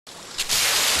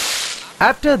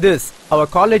After this, our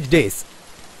college days.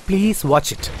 Please watch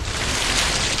it.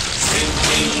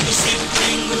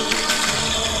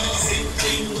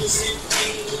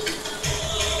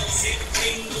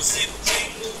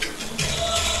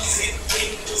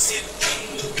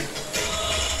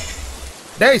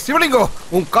 டேய் சிவலிங்கு,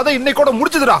 உன் கதை இன்னைக்கு கூட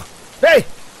முடிச்சதுடா. டேய்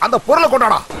அந்த பொருளை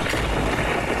கொண்டாடா.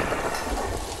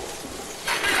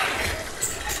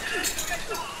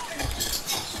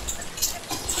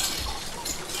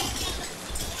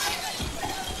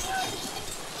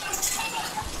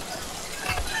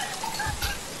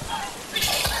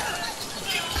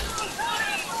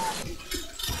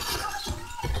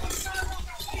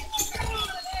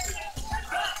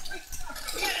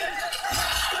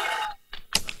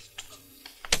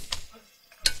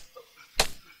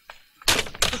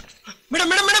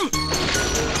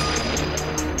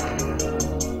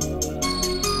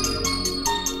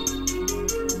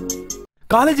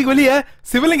 காலேஜுக்கு வெளியே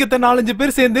சிவலிங்கத்தை 4-5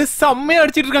 பேர் சேர்ந்து செம்மையா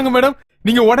அடிச்சிட்டு இருக்காங்க மேடம்.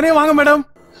 நீங்க உடனே வாங்க மேடம்.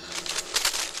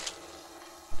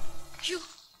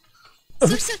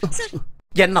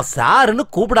 என்ன சாருன்னு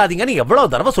கூப்பிடாதீங்கன்னு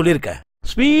எவ்வளவு தடவை சொல்லிருக்க.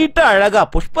 ஸ்வீட்டா அழகா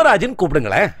புஷ்பராஜன்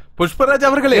கூப்பிடுங்களேன். புஷ்பராஜ்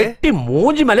அவர்களே. எட்டி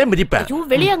மூஞ்சி மேலே மிதிப்பேன்.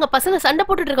 வெளியே அங்க பசங்க சண்டை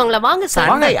போட்டுட்டு இருக்காங்களா? வாங்க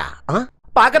சார். சண்டையா?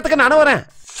 பாக்கிறதுக்கு நானும் வரேன்.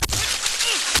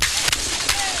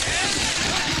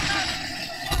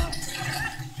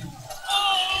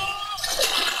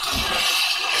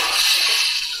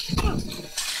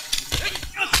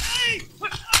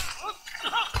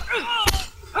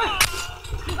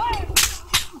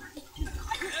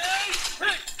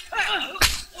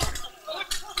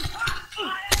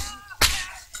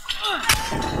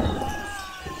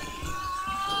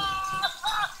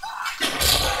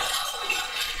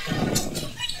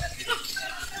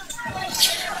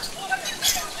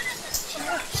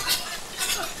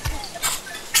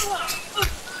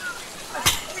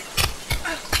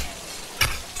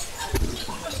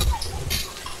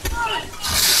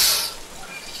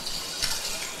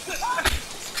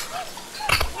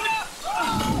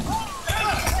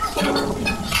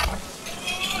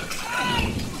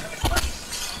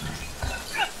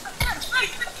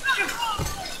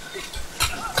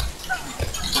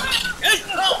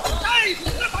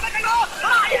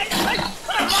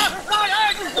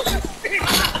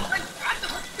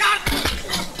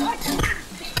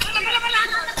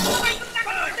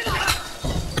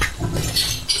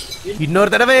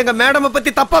 இன்னொரு தடவை எங்க மேடம்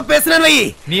பத்தி தப்பா பேசுனேன் வை.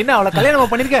 நீ என்ன அவளை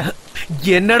கல்யாணம் பண்ணிருக்க?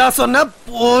 என்னடா சொன்ன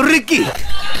பொறுக்கி.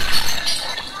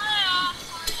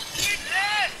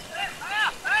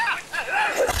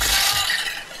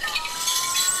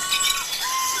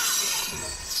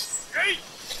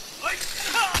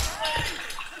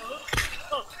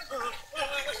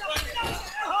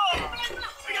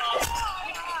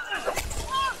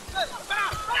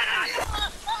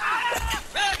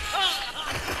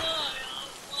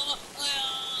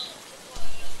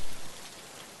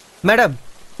 மேடம்,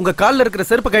 உங்க கால்ல இருக்கிற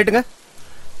செருப்பு கழட்டுங்க.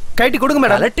 கழட்டி கொடுங்க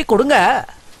மேடம். கழட்டி கொடுங்க.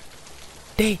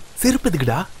 டேய், செருப்பு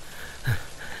எதுக்குடா?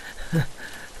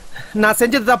 நான்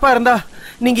செஞ்சது தப்பா இருந்தா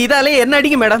நீங்க இதாலே என்ன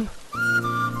அடிங்க மேடம்.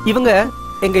 இவங்க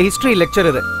எங்க ஹிஸ்டரி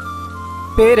லெக்சரர்.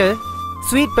 பேரு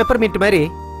ஸ்வீட் பெப்பர்மின்ட் மாதிரி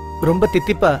ரொம்ப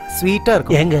தித்திப்பா ஸ்வீட்டா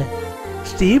இருக்கும். ஏங்க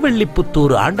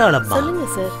ஸ்ரீவில்லிபுத்தூர் ஆண்டாளம்மா, சொல்லுங்க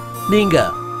சார். நீங்க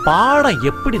பாடம்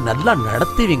எப்படி நல்லா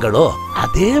நடத்துவீங்களோ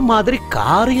அதே மாதிரி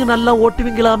காரையும் நல்லா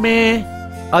ஓட்டுவீங்களாமே.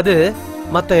 அது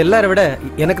மத்த எல்லாரை விட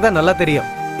எனக்கு தான் நல்லா தெரியும்.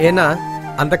 ஏன்னா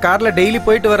அந்த கார்ல டெய்லி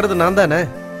போயிட்டு வர்றது நான் தானே.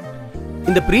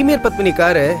 இந்த பிரீமியர் பத்மினி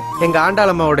காரு எங்க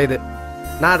ஆண்டாளம்மாவோட இது.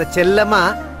 நான் அதை செல்லமா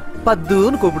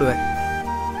பத்துன்னு கூப்பிடுவேன்.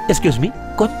 எக்ஸ்கியூஸ் மீ,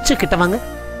 கொஞ்சம் கிட்ட வாங்க.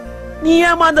 நீ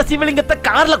ஏமா அந்த சிவலிங்கத்தை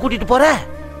கார்ல கூட்டிட்டு போற?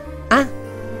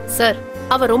 சார்,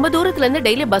 அவ ரொம்ப தூரத்துல இருந்து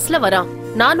டெய்லி பஸ்ல வரான்.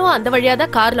 நானும் அந்த வழியா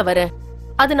தான் கார்ல வரேன்.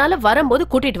 அதனால வரும்போது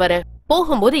கூட்டிட்டு வரேன்,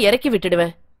 போகும்போது இறக்கி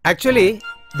விட்டுடுவேன். ஆக்சுவலி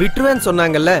விட்டுருவேன்னு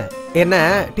சொன்னாங்கல்ல, என்ன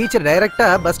டீச்சர் டைரக்டா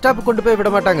பஸ் ஸ்டாப் கொண்டு போய் விட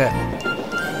மாட்டாங்க.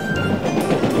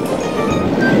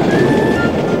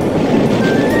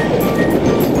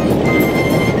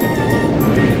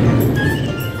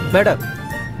 மேடம்,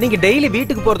 நீங்க டெய்லி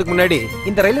வீட்டுக்கு போறதுக்கு முன்னாடி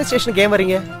இந்த ரயில்வே ஸ்டேஷனுக்கு ஏன்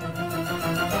வரீங்க?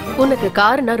 உனக்கு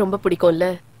கார்னா ரொம்ப பிடிக்கும்ல,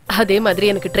 அதே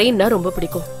மாதிரி எனக்கு ட்ரெயின்னா ரொம்ப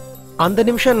பிடிக்கும். அந்த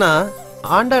நிமிஷம் நான்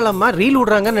ஆண்டாளம்மா ரீல்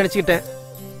விடுறாங்கன்னு நினைச்சுக்கிட்டேன்.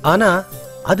 ஆனா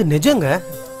அது நிஜங்க.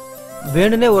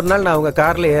 வேணுனே ஒரு நாள் நான் அவங்க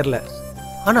கார்ல ஏறல.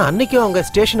 ஆனா அன்னைக்கும் அவங்க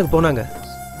ஸ்டேஷனுக்கு போனாங்க.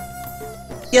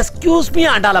 Excuse me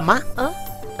Andalamma.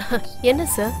 என்ன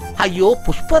சார்? ஐயோ,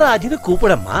 புஷ்பராஜ்னு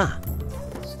கூப்பிடம்மா.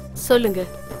 சொல்லுங்க.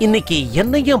 இன்னைக்கு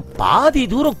என்னையும் பாதி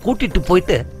தூரம் கூட்டிட்டு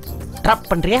போயிட்டு டிராப்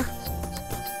பண்றியா?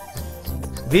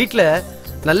 வீட்ல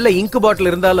நல்ல இங்க்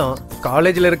பாட்டில் இருந்தாலும்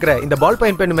காலேஜ்ல இருக்கிற இந்த பால்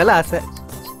பாயிண்ட் பென் மேல ஆசை.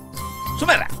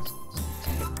 சுமரா,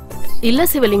 இல்ல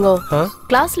சிவலிங்கம், ஆ?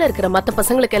 கிளாஸ்ல இருக்கிற மத்த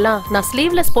பசங்களுக்கு எல்லாம் நான்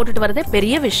ஸ்லீவ்லெஸ் போட்டுட்டு வரதே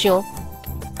பெரிய விஷயம்.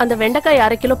 அந்த வெண்டைக்காய்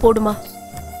 1/2 கிலோ போடுமா?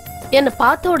 என்ன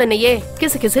பார்த்த உடனேயே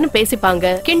கிசு கிசுன்னு பேசிப்பாங்க,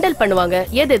 கிண்டல் பண்ணுவாங்க,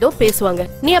 ஏதேதோ பேசுவாங்க.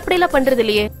 நீ அப்படியெல்லாம் பண்றது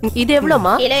இல்லையே. இது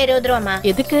எவ்வளவுமா? கிலோ 20 ரூபாமா.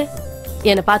 எதுக்கு?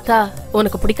 என்ன பார்த்தா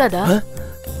உனக்கு பிடிக்காதா?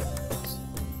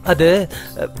 அது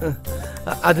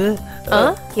அது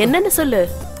என்னன்னு சொல்லு.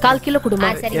 1/4 கிலோ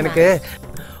கொடுமா. எனக்கு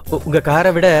உங்க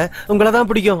காரை விட உங்களை தான்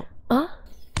பிடிக்கும்.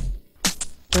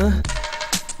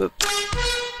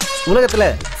 உலகத்துல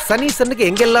சனீஸ்வரனுக்கு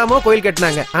எங்கெல்லாமோ கோயில்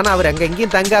கட்டினாங்க. ஆனா அவர் அங்க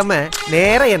எங்கேயும் தங்காம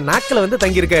நேரா என் நாக்கில வந்து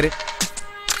தங்கி இருக்காரு.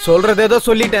 சொல்றது ஏதோ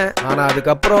சொல்லிட்டேன், ஆனா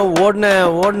அதுக்கப்புறம்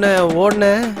ஓடுன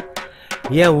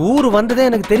என் ஊர் வந்ததே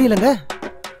எனக்கு தெரியலங்க.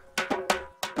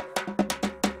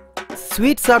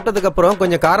 ஸ்வீட் சாப்பிட்டதுக்கு அப்புறம்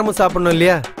கொஞ்சம் காரமும் சாப்பிடணும்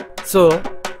இல்லையா? சோ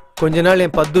கொஞ்ச நாள்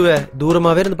என் பத்துவை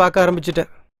தூரமாவே இருந்து பார்க்க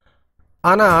ஆரம்பிச்சுட்டேன்.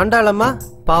 ஆனா ஆண்டாளம்மா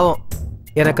பாவம்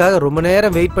எனக்காக ரொம்ப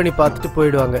நேரம் வெயிட் பண்ணி பார்த்துட்டு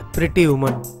போயிடுவாங்க. Pretty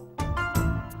woman.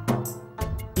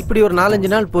 இப்படி ஒரு 4-5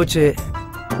 நாள் போச்சு.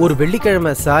 ஒரு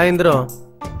வெள்ளிக்கிழமை சாயந்தரம்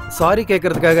சாரி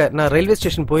கேட்கறதுக்காக நான் ரயில்வே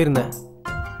ஸ்டேஷன் போயிருந்தேன்.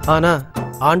 ஆனா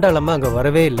ஆண்டாளம்மா அங்க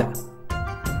வரவே இல்லை.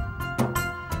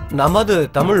 நமது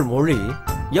தமிழ் மொழி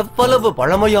எவ்வளவு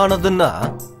பழமையானதுன்னா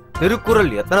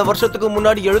திருக்குறள் எத்தனை வருஷத்துக்கு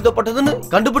முன்னாடி எழுதப்பட்டதுன்னு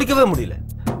கண்டுபிடிக்கவே முடியல.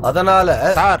 அதனால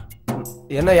சார்,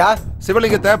 என்னையா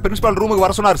சிவலிங்கத்தை பிரின்சிபால் ரூமுக்கு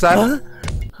வர சொன்னார் சார்.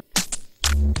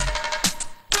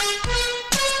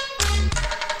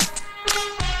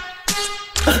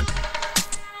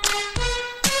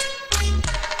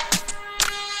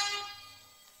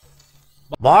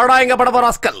 வாடா எங்க படப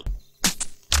ராஸ்கல்.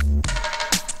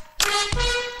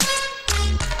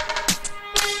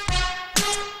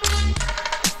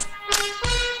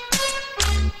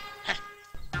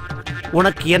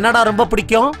 உனக்கு என்னடா ரொம்ப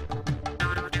பிடிக்கும்?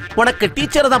 உனக்கு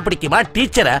டீச்சரை தான் பிடிக்குமா?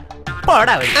 டீச்சரை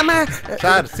போடா.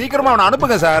 சார் சீக்கிரமா அவனை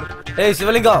அனுப்புங்க சார். ஏய்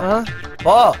சிவலிங்கம்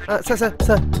ஓ சார் சார்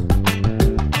சார்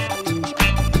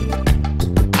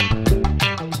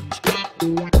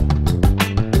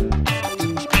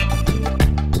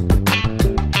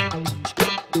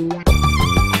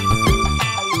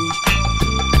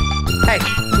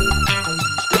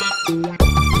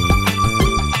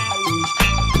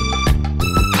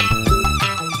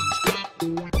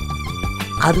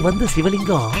அது வந்து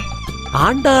சிவலிங்கம்,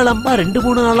 ஆண்டாளம்மா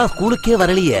 2-3 நாளா ஸ்கூலுக்கே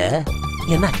வரலையே.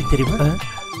 என்னாச்சு தெரியுமா?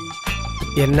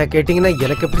 என்ன கேட்டீங்கன்னா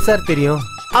எனக்கு எப்படி சார் தெரியும்?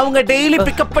 அவங்க டெய்லி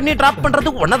பிக்கப் பண்ணி டிராப்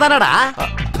பண்றது ஒன்னதானடா.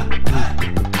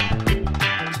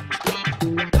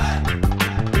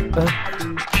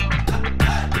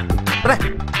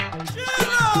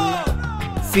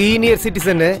 சீனியர்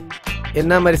சிட்டிசன்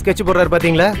என்ன மாதிரி ஸ்கெட்ச் போடுறாரு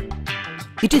பாத்தீங்களா?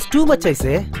 It is too much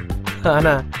ஐசே.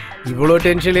 ஆனா இவ்வளோ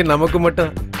டென்ஷன்ல நமக்கு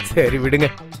மட்டும் சரி விடுங்க.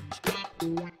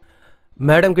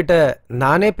 மேடம் கிட்ட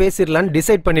நானே பேசிடலான்னு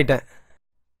டிசைட் பண்ணிட்டேன்.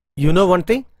 You know one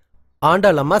thing,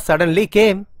 Andalamma suddenly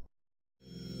game.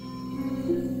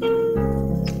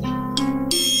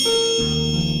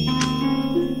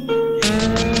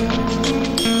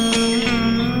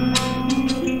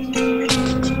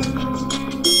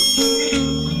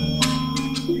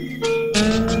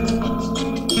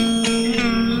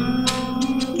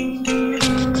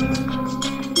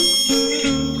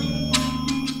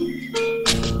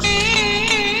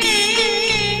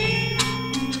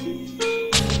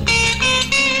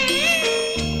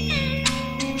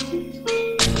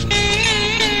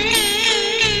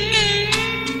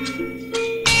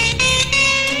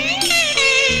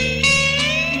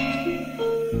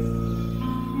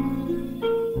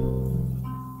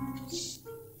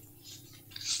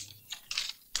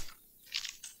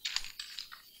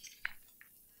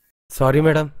 Sorry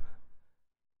madam,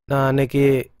 நான் அன்னைக்கு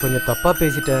கொஞ்சம் தப்பா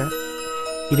பேசிட்டேன்.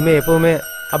 இனிமே எப்பவுமே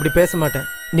அப்படி பேச மாட்டேன்.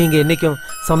 நீங்க என்னைக்கும்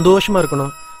சந்தோஷமா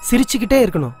இருக்கணும், சிரிச்சுக்கிட்டே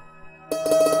இருக்கணும்.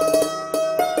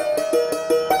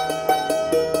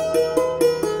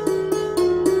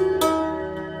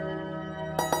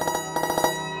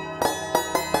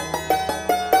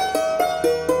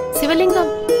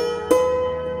 சிவலிங்கம்,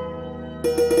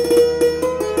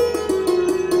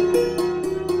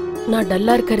 நான்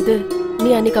டல்லா இருக்கிறது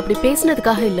நீ அன்னைக்கு அப்படி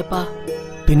பேசினதுக்காக இல்லப்பா.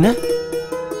 பின்ன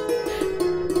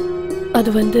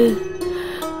அது வந்து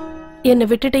என்னை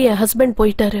விட்டுட்டு என் ஹஸ்பண்ட்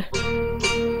போயிட்டாரு.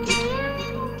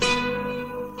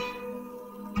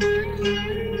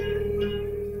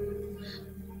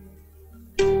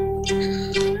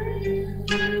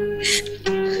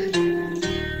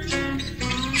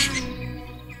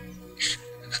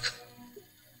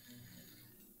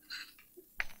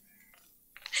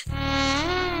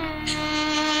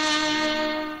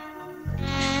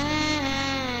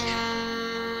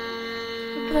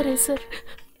 சார்,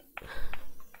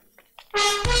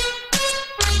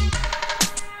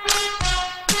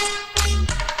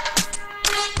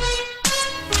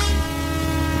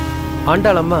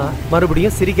 ஆண்டாளம்மா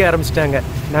மறுபடியும் சிரிக்க ஆரம்பிச்சிட்டாங்க.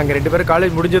 நாங்க 2 பேரும்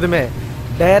காலேஜ் முடிஞ்சதுமே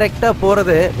டைரக்டா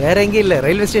போறது வேற எங்கேயும் இல்ல,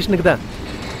 ரயில்வே ஸ்டேஷனுக்கு தான்.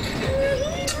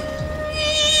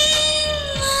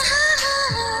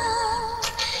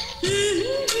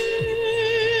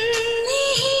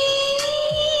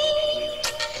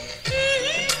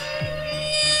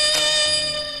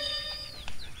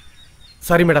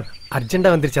 சாரி மேடம்,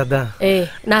 அர்ஜென்டா வந்துருச்சு அதான்.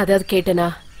 நான் அதாவது கேட்டேனா?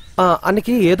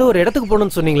 அன்னைக்கு ஏதோ ஒரு இடத்துக்கு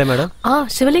போகணும்னு சொன்னீங்களே மேடம்.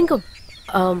 சிவலிங்கம்,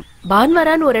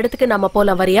 பான்வரான்னு ஒரு இடத்துக்கு நாம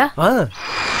போலாம், வரியா?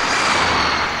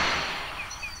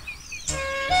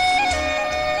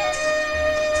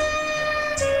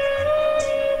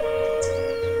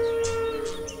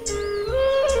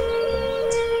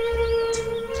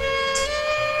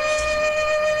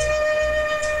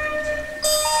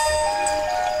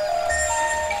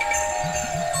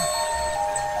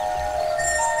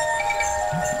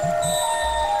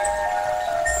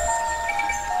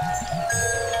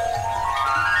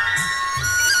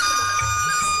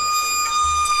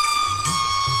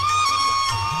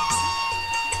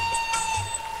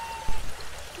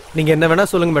 நீங்க என்ன வேணா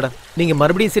சொல்லுங்க மேடம். நீங்க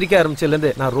மறுபடியும் சிரிக்க ஆரம்பிச்சதுல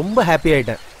இருந்து நான் ரொம்ப ஹாப்பி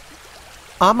ஆயிட்டேன்.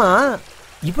 ஆமா,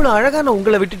 இவ்வளவு அழகான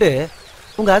உங்களை விட்டுட்டு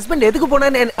உங்க ஹஸ்பண்ட் எதுக்கு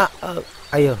போனான்னு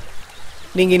ஐயோ,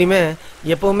 நீங்க இனிமே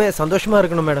எப்பவுமே சந்தோஷமா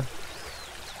இருக்கணும் மேடம்.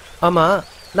 ஆமா,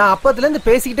 நான் அப்பத்துல இருந்து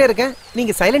பேசிக்கிட்டே இருக்கேன்,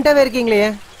 நீங்க சைலண்டாவே இருக்கீங்களே.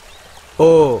 ஓ,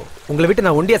 உங்களை விட்டு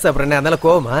நான் ஒண்டியா சாப்பிட்றேன், அதனால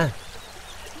கோவமா?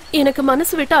 எனக்கு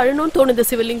மனசு விட்டு அழணும்னு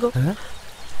தோணுது சிவலிங்கம்.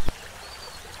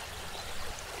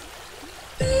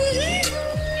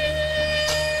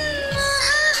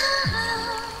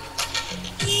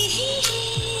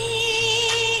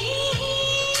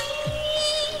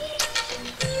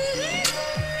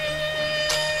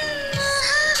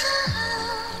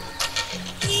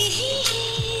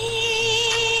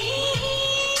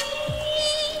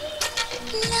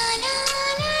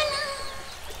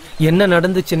 என்ன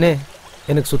நடந்துச்சுன்னு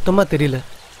எனக்கு சுத்தமாக தெரியல.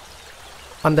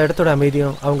 அந்த இடத்தோட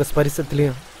அமைதியும் அவங்க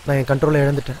ஸ்பரிசத்துலேயும் நான் என் கண்ட்ரோலை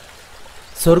இழந்துட்டேன்.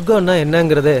 சொர்க்கம்னா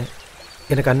என்னங்கிறது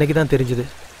எனக்கு அன்னைக்கு தான் தெரிஞ்சுது.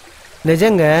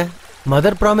 நிஜங்க,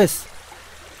 மதர் ப்ராமிஸ்.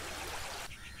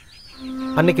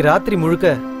 அன்னைக்கு ராத்திரி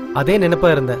முழுக்க அதே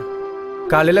நினைப்பாக இருந்தேன்.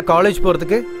 காலையில் காலேஜ்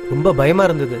போகிறதுக்கு ரொம்ப பயமாக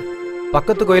இருந்தது.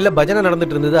 பக்கத்து கோயிலில் பஜனை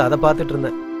நடந்துட்டு இருந்தது, அதை பார்த்துட்டு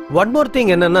இருந்தேன். ஒன் மோர்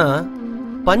திங் என்னன்னா,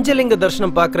 பஞ்சலிங்க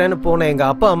தரிசனம் பார்க்குறேன்னு போன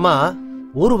எங்கள் அப்பா அம்மா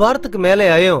 1 வாரத்துக்கு மேலே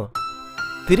ஆயும்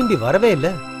திரும்பி வரவே இல்லை.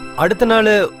 அடுத்த நாள்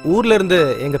ஊர்ல இருந்து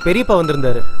எங்க பெரியப்பா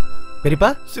வந்திருந்தாரு. பெரியப்பா,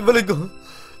 சிவலிங்கம்,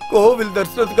 கோவில்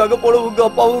தரிசனத்துக்காக போன உங்க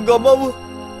அப்பாவும் உங்க அம்மாவும்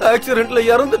ஆக்சிடென்ட்ல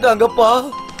இறந்துட்டாங்கப்பா.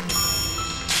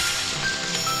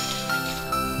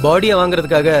 பாடியை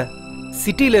வாங்குறதுக்காக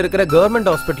சிட்டியில இருக்கிற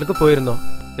கவர்மெண்ட் ஹாஸ்பிட்டலுக்கு போயிருந்தோம்.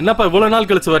 என்னப்பா இவ்வளவு நாள்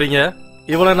கழிச்சு வரீங்க?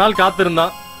 இவ்வளவு நாள்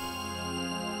காத்திருந்தான்,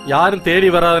 யாரும்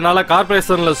தேடி வராதனால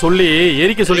கார்பரேஷன்ல சொல்லி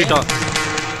எரிக்க சொல்லிட்டோம்.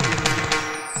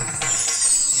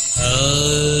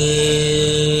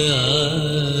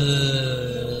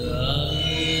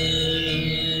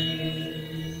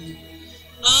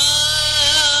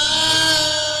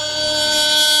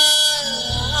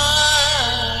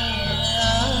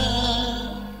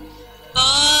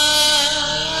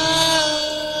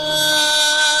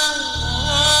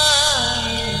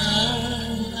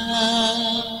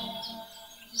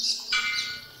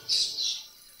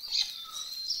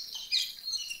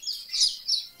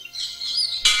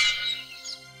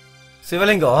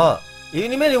 சிவலிங்கம்,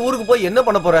 இனிமே நீ ஊருக்கு போய் என்ன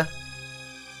பண்ண போற?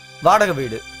 வாடகை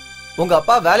வீடு, உங்க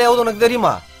அப்பா வேலையாவது உனக்கு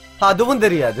தெரியுமா? அதுவும்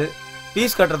தெரியாது.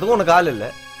 ஃபீஸ் கட்டுறதுக்கும் உனக்கு ஆள் இல்ல.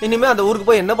 இனிமே அந்த ஊருக்கு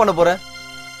போய் என்ன பண்ண போற?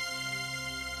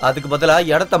 அதுக்கு பதிலா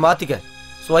இடத்த மாத்திக்க,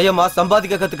 சுயமா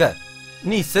சம்பாதிக்க கத்துக்க.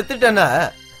 நீ செத்துட்டேன்னா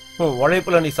உன்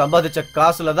உழைப்புல நீ சம்பாதிச்ச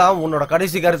காசுல தான் உன்னோட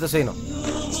கடைசி காரியத்தை செய்யணும்.